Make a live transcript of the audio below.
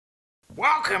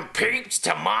Welcome, peeps,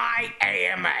 to my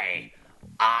AMA.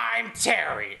 I'm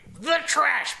Terry, the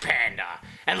Trash Panda.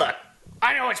 And look,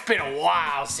 I know it's been a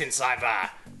while since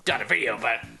I've done a video,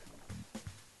 but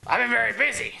I've been very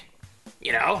busy.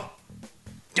 You know,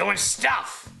 doing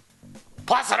stuff.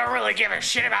 Plus, I don't really give a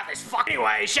shit about this fuck.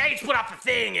 Anyway, Shade's put up a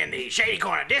thing in the Shady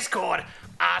Corner Discord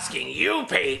asking you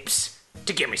peeps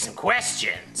to give me some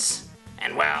questions.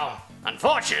 And well,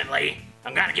 unfortunately,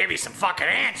 I'm gonna give you some fucking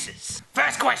answers.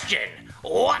 First question,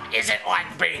 what is it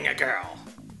like being a girl?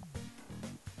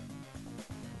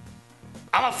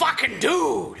 I'm a fucking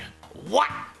dude. What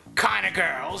kind of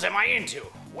girls am I into?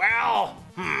 Well,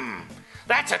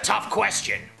 that's a tough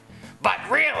question. But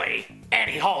really,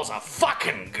 any hole's a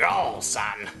fucking goal,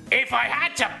 son. If I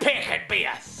had to pick, it'd be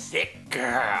a thick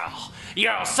girl. You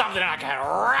know, something I can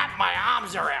wrap my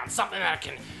arms around, something that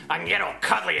I can get all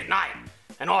cuddly at night.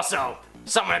 And also,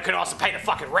 someone that could also pay the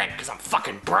fucking rent because I'm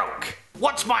fucking broke.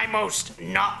 What's my most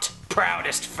not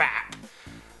proudest fap?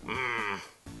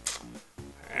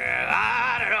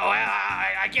 I don't know.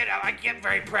 I get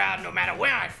very proud no matter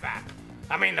when I fap.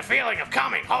 I mean, the feeling of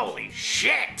coming, holy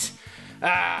shit.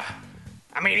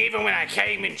 I mean, even when I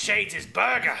came in Shades'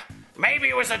 burger, maybe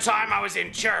it was the time I was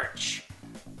in church.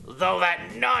 Though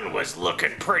that nun was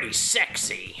looking pretty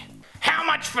sexy. How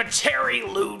much for Terry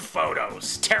Lewd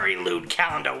photos? Terry Lewd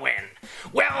calendar win.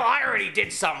 Well, I already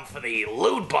did some for the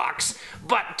Lewd box,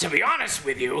 but to be honest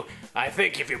with you, I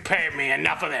think if you pay me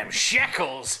enough of them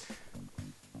shekels,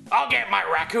 I'll get my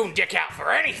raccoon dick out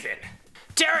for anything.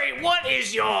 Terry, what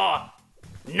is your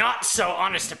not so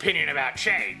honest opinion about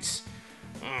Shades?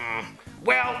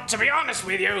 Well, to be honest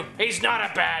with you, he's not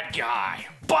a bad guy,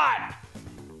 but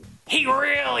he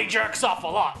really jerks off a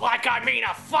lot. Like, I mean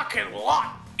a fucking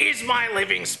lot. Is my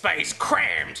living space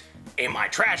crammed in my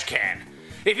trash can?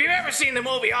 If you've ever seen the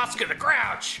movie Oscar the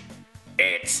Grouch,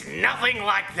 it's nothing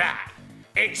like that.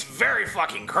 It's very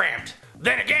fucking cramped.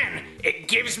 Then again, it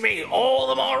gives me all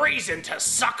the more reason to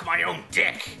suck my own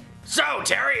dick. So,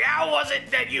 Terry, how was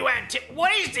it that you had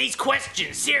what is these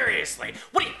questions, seriously?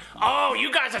 Oh,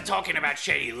 you guys are talking about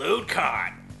Shady Lewd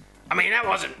card. I mean, that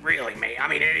wasn't really me. I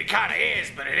mean, it kinda is,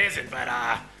 but it isn't, but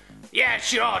yeah,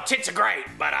 sure, tits are great,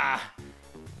 but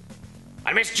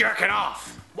I miss jerking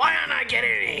off. Why aren't I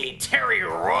getting any Terry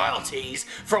royalties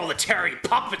for all the Terry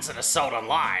puppets that are sold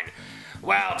online?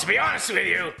 Well, to be honest with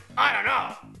you, I don't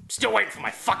know. Still waiting for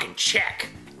my fucking check.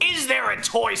 Is there a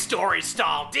Toy Story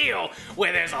style deal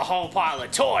where there's a whole pile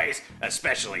of toys,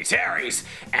 especially Terry's,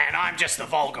 and I'm just the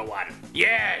vulgar one?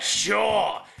 Yeah,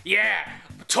 sure. Yeah,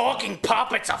 talking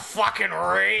puppets are fucking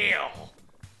real.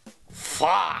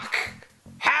 Fuck.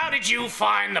 How did you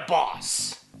find the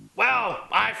boss? Well,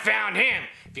 I found him.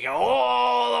 If you go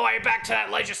all the way back to that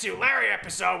Leisure Suit Larry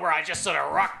episode where I just sort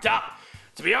of rocked up,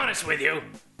 to be honest with you,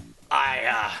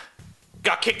 I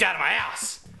got kicked out of my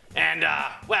house. And,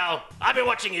 well, I've been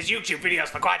watching his YouTube videos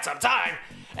for quite some time,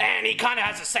 and he kind of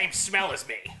has the same smell as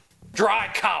me. Dry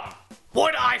cum.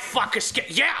 Would I fuck a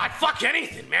Yeah, I'd fuck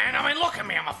anything, man. I mean, look at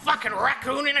me. I'm a fucking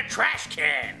raccoon in a trash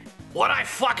can. Would I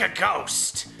fuck a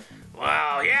ghost?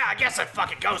 Well, yeah, I guess I'd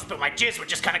fuck a ghost, but my jizz would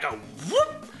just kind of go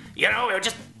whoop. You know, it would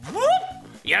just whoop.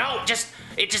 You know,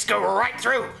 it'd just go right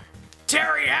through.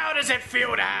 Terry, how does it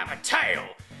feel to have a tail?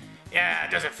 Yeah,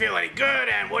 does it feel any good,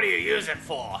 and what do you use it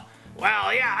for?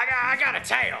 Well, yeah, I got a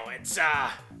tail. It's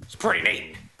pretty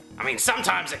neat. I mean,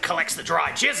 sometimes it collects the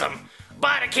dry jism,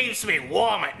 but it keeps me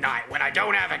warm at night when I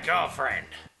don't have a girlfriend.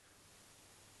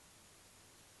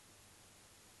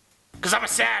 'Cause I'm a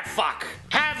sad fuck.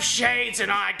 Have Shades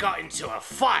and I got into a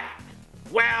fight?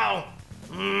 Well,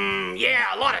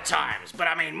 yeah, a lot of times. But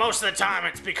I mean, most of the time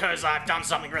it's because I've done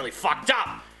something really fucked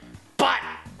up. But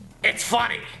it's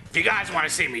funny. If you guys want to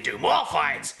see me do more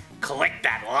fights, click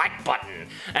that like button,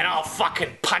 and I'll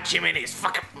fucking punch him in his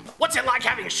fucking... What's it like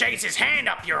having Shades' hand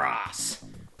up your ass?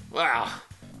 Well,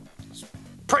 it's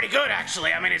pretty good,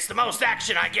 actually. I mean, it's the most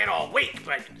action I get all week,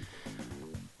 but...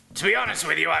 To be honest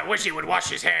with you, I wish he would wash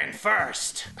his hand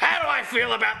first. How do I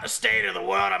feel about the state of the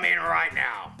world I'm in right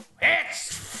now?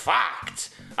 It's fucked.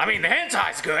 I mean, the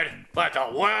hentai's good, but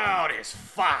the world is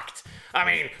fucked. I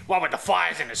mean, what with the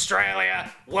fires in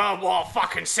Australia, World War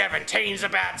fucking 17's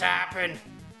about to happen.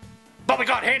 But we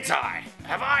got hentai.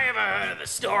 Have I ever heard of the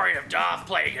story of Darth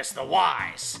Plagueis the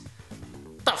Wise?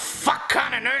 The fuck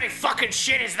kind of nerdy fucking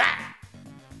shit is that?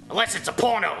 Unless it's a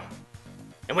porno.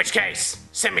 In which case,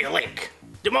 send me a link.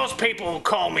 Do most people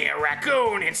call me a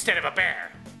raccoon instead of a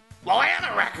bear? Well, I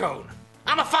am a raccoon.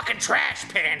 I'm a fucking trash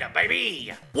panda,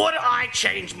 baby. Would I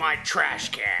change my trash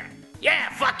can? Yeah,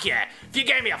 fuck yeah. If you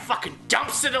gave me a fucking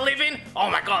dumpster to live in, oh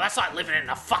my god, that's like living in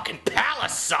a fucking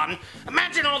palace, son.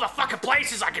 Imagine all the fucking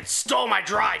places I could store my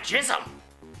dry jism.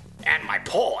 And my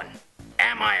porn.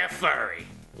 Am I a furry?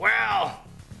 Well,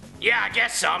 yeah, I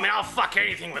guess so. I mean, I'll fuck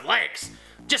anything with legs.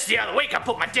 Just the other week, I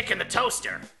put my dick in the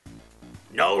toaster.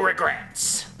 No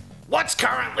regrets. What's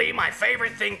currently my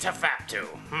favorite thing to fap to?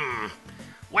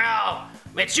 Well,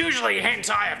 it's usually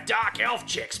hentai of dark elf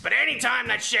chicks, but anytime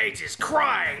that Shades is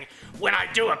crying when I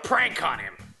do a prank on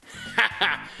him.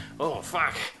 Oh,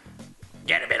 fuck.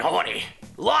 Get a bit horny.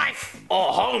 Life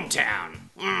or hometown?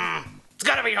 It's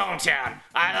gotta be hometown.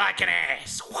 I like an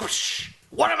ass. Whoosh.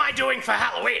 What am I doing for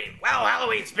Halloween? Well,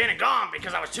 Halloween's been and gone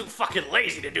because I was too fucking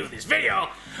lazy to do this video,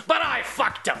 but I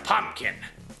fucked a pumpkin.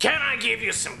 Can I give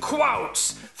you some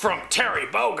quotes from Terry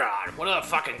Bogard? What are the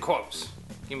fucking quotes?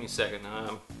 Give me a second.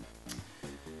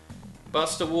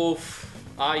 Buster Wolf,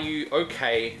 are you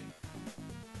okay?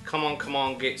 Come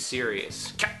on, get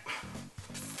serious.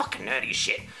 Fucking nerdy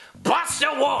shit.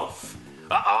 Buster Wolf!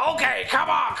 Okay, come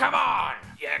on!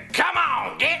 Yeah, come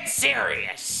on, get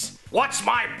serious! What's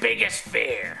my biggest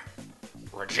fear?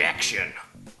 Rejection.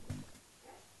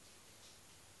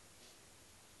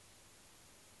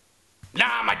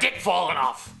 Nah, my dick falling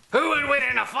off. Who would win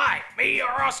in a fight, me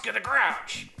or Oscar the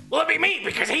Grouch? Well, it'd be me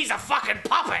because he's a fucking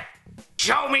puppet.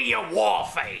 Show me your war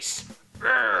face.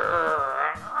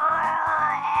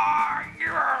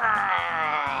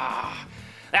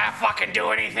 That fucking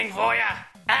do anything for ya?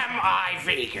 Am I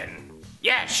vegan?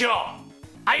 Yeah, sure.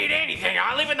 I eat anything.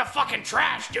 I live in the fucking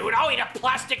trash, dude. I'll eat a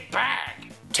plastic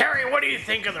bag. Terry, what do you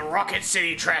think of the Rocket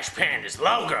City Trash Pandas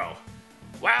logo?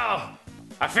 Well,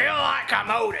 I feel like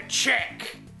I'm owed a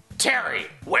check. Terry,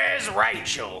 where's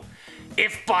Rachel?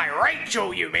 If by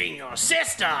Rachel you mean your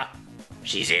sister,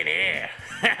 she's in here.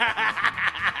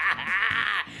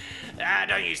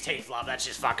 Don't use teeth, love. That's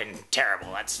just fucking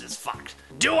terrible. That's just fucked.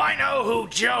 Do I know who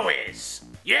Joe is?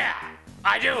 Yeah,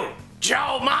 I do.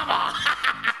 Joe Mama.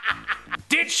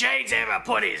 Did Shades ever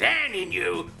put his hand in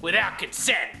you without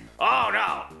consent? Oh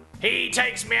no. He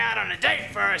takes me out on a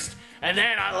date first, and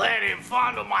then I let him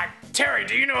fondle my... Terry,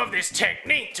 do you know of this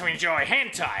technique to enjoy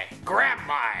hentai? Grab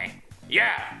my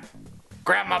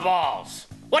balls.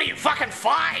 What are you, fucking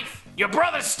 5? Your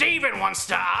brother Steven wants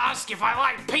to ask if I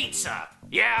like pizza.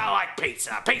 Yeah, I like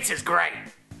pizza. Pizza's great.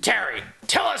 Terry,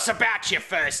 tell us about your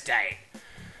first date.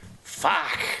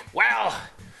 Fuck. Well,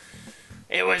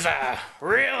 it was a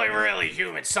really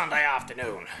humid Sunday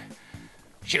afternoon.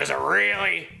 She was a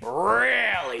really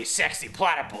sexy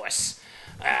platypus.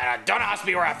 Don't ask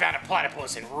me where I found a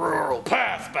platypus in rural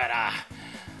Perth, but,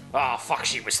 oh, fuck,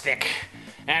 she was thick.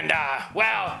 And,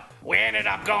 well, we ended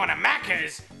up going to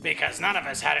Macca's because none of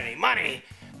us had any money,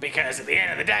 because at the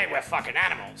end of the day, we're fucking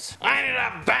animals. I ended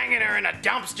up banging her in a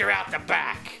dumpster out the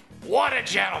back. What a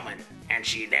gentleman. And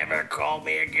she never called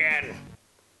me again.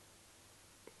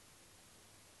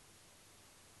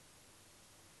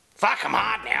 Fuck, I'm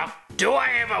hard now. Do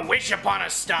I ever wish upon a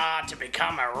star to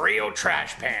become a real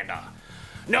trash panda?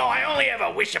 No, I only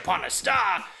ever wish upon a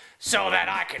star so that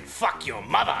I can fuck your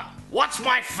mother. What's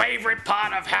my favorite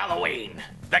part of Halloween?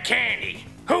 The candy.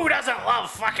 Who doesn't love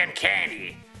fucking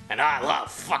candy? And I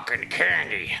love fucking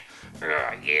candy.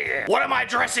 Yeah. What am I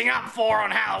dressing up for on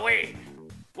Halloween?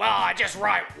 Well, I just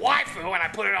write waifu and I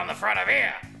put it on the front of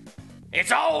here.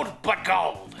 It's old but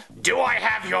gold. Do I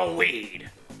have your weed?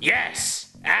 Yes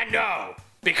and no,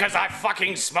 because I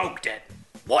fucking smoked it.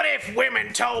 What if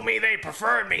women told me they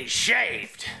preferred me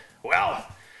shaved? Well,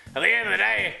 at the end of the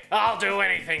day, I'll do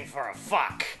anything for a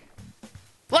fuck.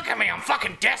 Look at me, I'm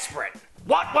fucking desperate.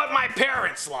 What were my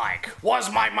parents like?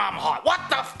 Was my mom hot? What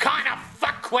the kind of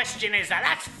fuck question is that?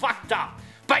 That's fucked up.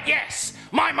 But yes,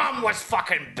 my mom was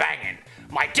fucking banging.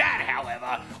 My dad,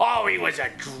 however, oh, he was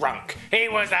a drunk. He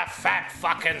was a fat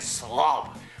fucking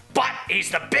slob. But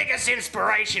he's the biggest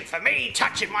inspiration for me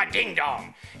touching my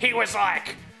ding-dong. He was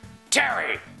like,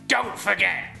 Terry, don't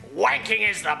forget, wanking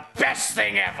is the best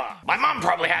thing ever. My mum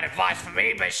probably had advice for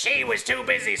me, but she was too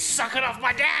busy sucking off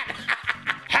my dad.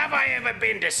 Have I ever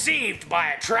been deceived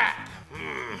by a trap?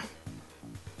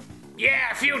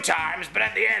 Yeah, a few times, but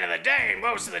at the end of the day,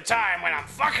 most of the time when I'm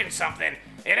fucking something,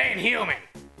 it ain't human.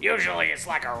 Usually it's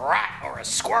like a rat or a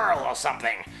squirrel or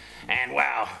something. And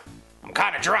well, I'm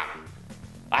kinda drunk.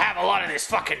 I have a lot of this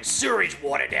fucking sewage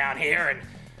water down here and,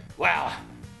 well,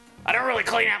 I don't really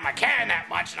clean out my can that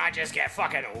much and I just get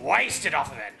fucking wasted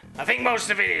off of it. I think most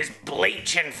of it is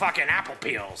bleach and fucking apple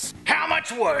peels. How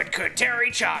much wood could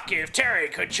Terry chuck if Terry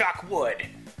could chuck wood?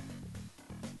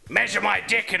 Measure my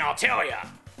dick and I'll tell ya.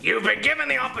 You've been given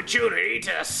the opportunity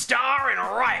to star and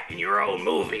write in your own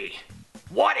movie.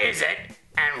 What is it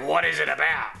and what is it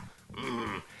about?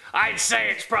 I'd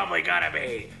say it's probably gonna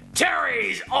be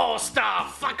Terry's All-Star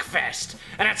Fuckfest,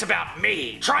 and it's about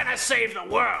me trying to save the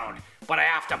world, but I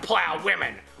have to plow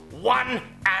women one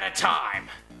at a time.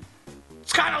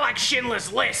 It's kind of like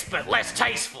Schindler's List, but less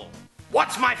tasteful.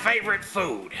 What's my favorite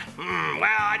food? Well,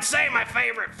 I'd say my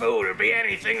favorite food would be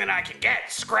anything that I can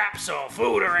get, scraps or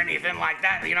food or anything like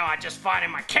that, I just find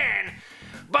in my can,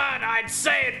 but I'd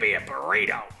say it'd be a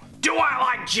burrito. Do I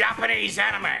like Japanese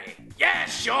anime? Yeah,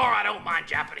 sure, I don't mind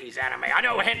Japanese anime. I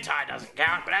know hentai doesn't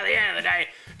count, but at the end of the day,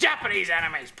 Japanese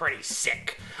anime's pretty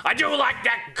sick. I do like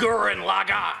that Gurren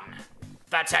Lagann.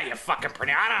 That's how you fucking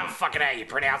pronounce. I don't fucking know how you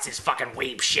pronounce this fucking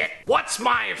weeb shit. What's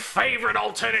my favorite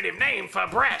alternative name for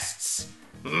breasts?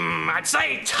 I'd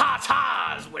say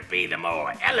tatas would be the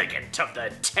more elegant of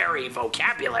the Terry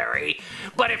vocabulary,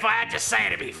 but if I had to say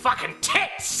it'd be fucking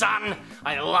tits, son.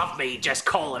 I love me just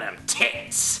calling them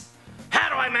tits. How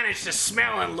do I manage to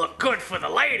smell and look good for the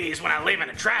ladies when I live in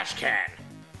a trash can?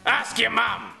 Ask your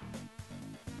mum.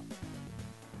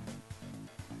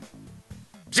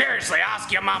 Seriously,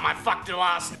 ask your mum. I fucked her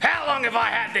last. How long have I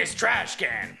had this trash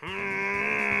can?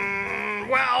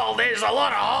 Well, there's a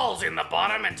lot of holes in the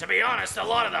bottom, and to be honest, a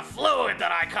lot of the fluid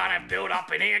that I kind of build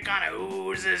up in here kind of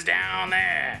oozes down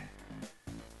there.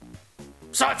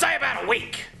 So I'd say about a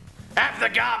week. Have the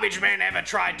garbage men ever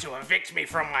tried to evict me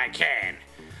from my can?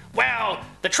 Well,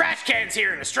 the trash cans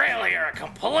here in Australia are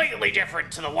completely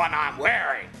different to the one I'm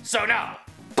wearing, so no.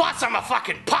 Plus, I'm a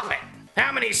fucking puppet.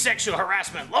 How many sexual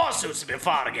harassment lawsuits have been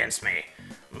filed against me?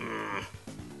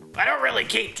 I don't really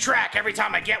keep track. Every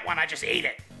time I get one, I just eat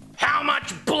it. How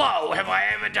much blow have I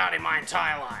ever done in my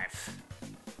entire life?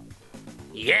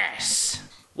 Yes.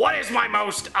 What is my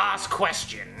most asked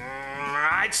question?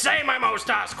 I'd say my most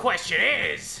asked question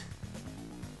is...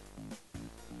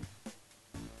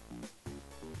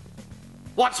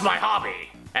 what's my hobby?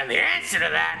 And the answer to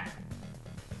that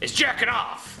is jerking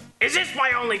off. Is this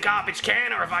my only garbage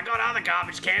can, or have I got other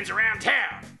garbage cans around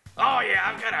town? Oh yeah,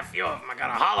 I've got a few of them. I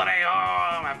got a holiday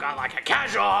home, I've got like a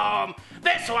casual home.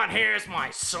 This one here is my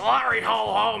slurry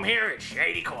hole home here at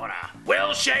Shady Corner.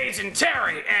 Will Shades and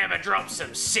Terry ever drop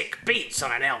some sick beats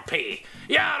on an LP?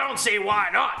 Yeah, I don't see why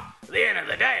not. At the end of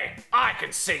the day, I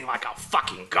can sing like a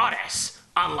fucking goddess.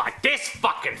 Unlike this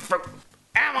fucking fruit.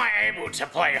 Am I able to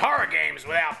play horror games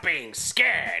without being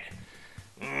scared?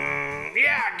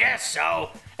 Yeah, I guess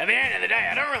so. At the end of the day,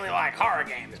 I don't really like horror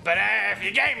games, but if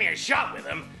you gave me a shot with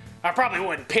them, I probably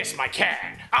wouldn't piss my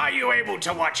can. Are you able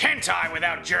to watch hentai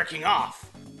without jerking off?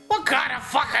 What kind of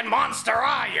fucking monster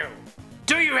are you?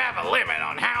 Do you have a limit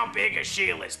on how big a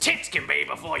Sheila's tits can be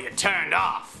before you're turned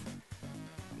off?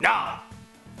 No,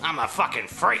 I'm a fucking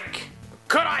freak.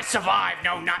 Could I survive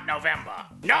No Nut November?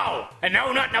 No, and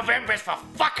No Nut November is for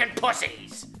fucking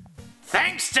pussies.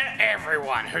 Thanks to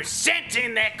everyone who sent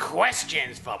in their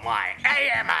questions for my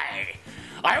AMA.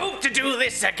 I hope to do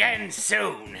this again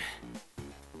soon.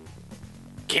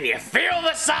 Can you feel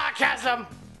the sarcasm?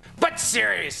 But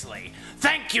seriously,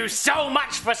 thank you so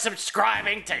much for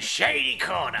subscribing to Shady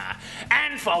Corner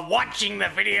and for watching the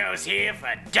videos here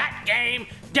for Dat Game,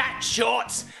 Dat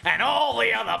Shorts, and all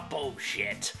the other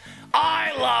bullshit.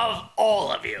 I love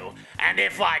all of you, and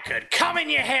if I could come in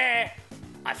your hair,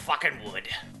 I fucking would.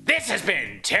 This has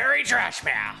been Terry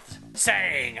Trashmouth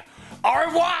saying au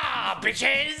revoir,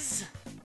 bitches!